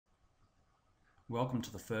Welcome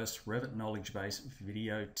to the first Revit Knowledge Base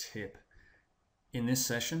video tip. In this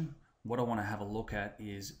session, what I want to have a look at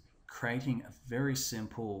is creating a very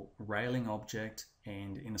simple railing object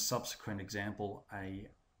and, in a subsequent example, a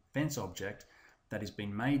fence object that has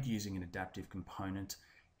been made using an adaptive component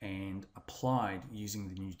and applied using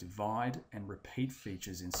the new divide and repeat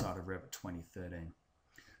features inside of Revit 2013.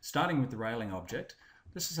 Starting with the railing object,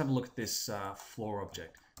 let's just have a look at this floor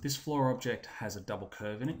object. This floor object has a double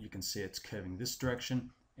curve in it. You can see it's curving this direction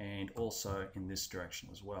and also in this direction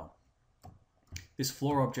as well. This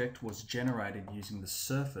floor object was generated using the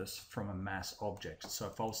surface from a mass object. So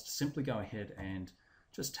if I was to simply go ahead and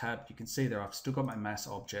just tab, you can see there I've still got my mass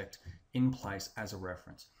object in place as a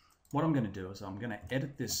reference. What I'm going to do is I'm going to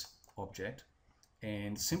edit this object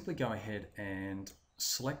and simply go ahead and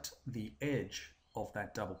select the edge of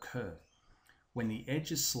that double curve. When the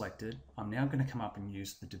edge is selected, I'm now going to come up and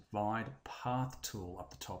use the divide path tool up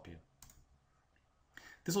the top here.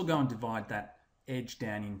 This will go and divide that edge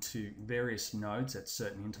down into various nodes at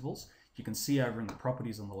certain intervals. You can see over in the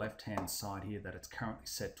properties on the left hand side here that it's currently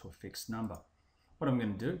set to a fixed number. What I'm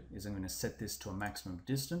going to do is I'm going to set this to a maximum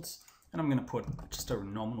distance and I'm going to put just a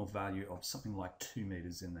nominal value of something like 2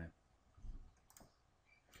 meters in there.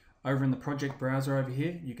 Over in the project browser over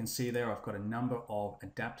here, you can see there I've got a number of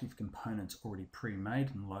adaptive components already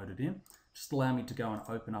pre-made and loaded in. Just allow me to go and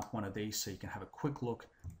open up one of these so you can have a quick look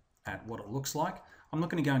at what it looks like. I'm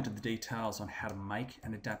not going to go into the details on how to make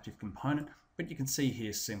an adaptive component, but you can see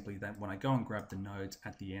here simply that when I go and grab the nodes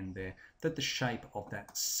at the end there, that the shape of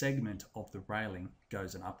that segment of the railing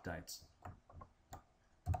goes and updates.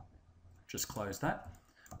 Just close that.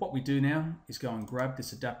 What we do now is go and grab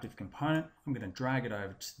this adaptive component. I'm going to drag it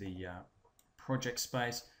over to the project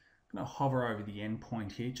space. I'm going to hover over the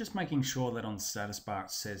endpoint here, just making sure that on the status bar it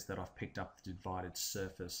says that I've picked up the divided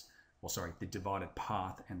surface, or sorry, the divided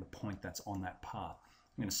path and the point that's on that path.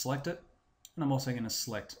 I'm going to select it, and I'm also going to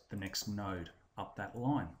select the next node up that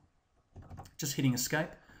line. Just hitting escape,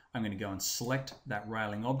 I'm going to go and select that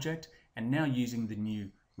railing object, and now using the new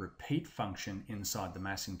repeat function inside the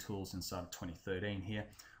massing tools inside of 2013 here,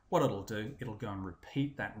 what it'll do, it'll go and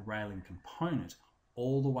repeat that railing component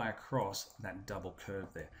all the way across that double curve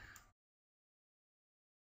there.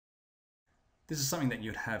 This is something that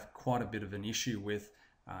you'd have quite a bit of an issue with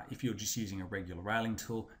if you're just using a regular railing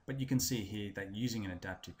tool, but you can see here that using an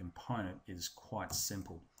adaptive component is quite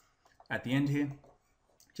simple. At the end here,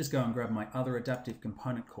 just go and grab my other adaptive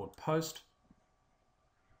component called post,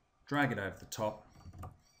 drag it over the top,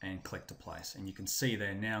 and click to place. And you can see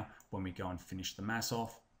there now when we go and finish the mass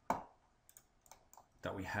off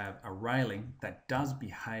that we have a railing that does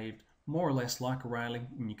behave more or less like a railing.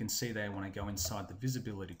 And you can see there when I go inside the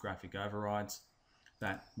visibility graphic overrides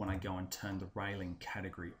that when I go and turn the railing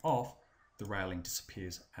category off, the railing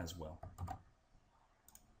disappears as well.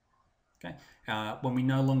 Okay. When we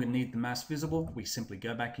no longer need the mass visible, we simply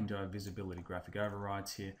go back into our visibility graphic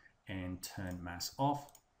overrides here and turn mass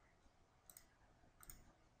off.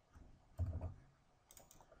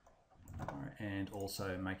 And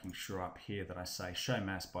also making sure up here that I say show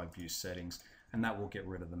mass by view settings, and that will get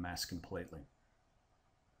rid of the mass completely.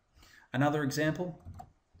 Another example,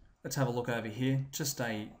 let's have a look over here. Just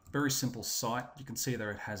a very simple site. You can see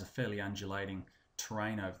there it has a fairly undulating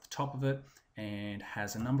terrain over the top of it and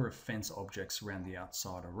has a number of fence objects around the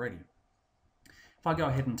outside already. If I go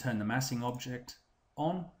ahead and turn the massing object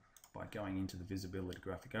on by going into the visibility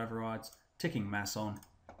graphic overrides, ticking mass on,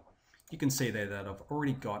 you can see there that I've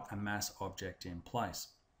already got a mass object in place.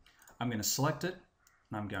 I'm going to select it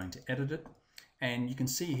and I'm going to edit it, and you can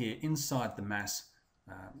see here inside the mass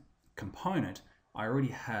component I already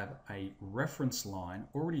have a reference line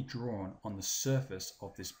already drawn on the surface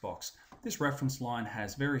of this box. This reference line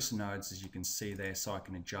has various nodes, as you can see there, so I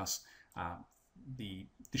can adjust the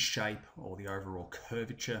shape or the overall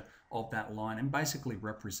curvature of that line, and basically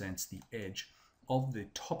represents the edge of the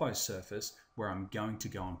topo surface where I'm going to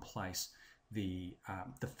go and place the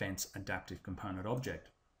fence adaptive component object.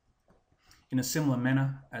 In a similar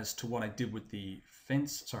manner as to what I did with the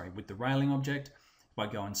with the railing object, if I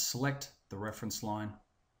go and select the reference line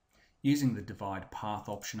using the divide path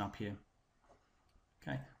option up here.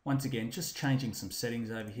 Okay, once again, just changing some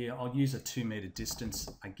settings over here. I'll use a 2 meter distance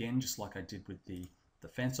again, just like I did with the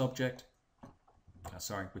fence object.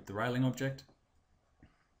 With the railing object.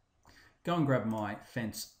 Go and grab my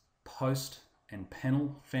fence post and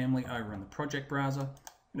panel family over in the project browser.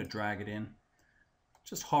 I'm going to drag it in,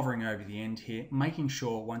 just hovering over the end here, making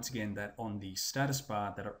sure once again that on the status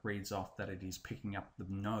bar that it reads off that it is picking up the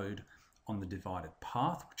node on the divided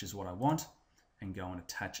path, which is what I want, and go and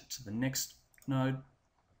attach it to the next node.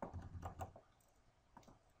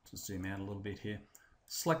 Just zoom out a little bit here.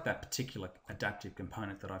 Select that particular adaptive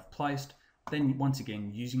component that I've placed. Then once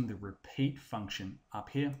again, using the repeat function up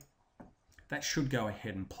here, that should go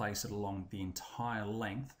ahead and place it along the entire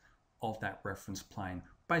length of that reference plane,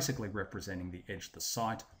 basically representing the edge of the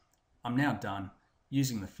site. I'm now done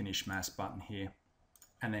using the Finish Mass button here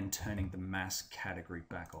and then turning the mass category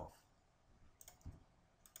back off.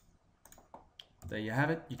 There you have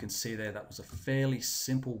it. You can see there that was a fairly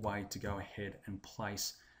simple way to go ahead and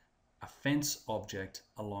place a fence object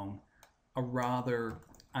along a rather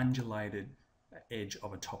undulated edge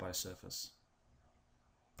of a topo surface.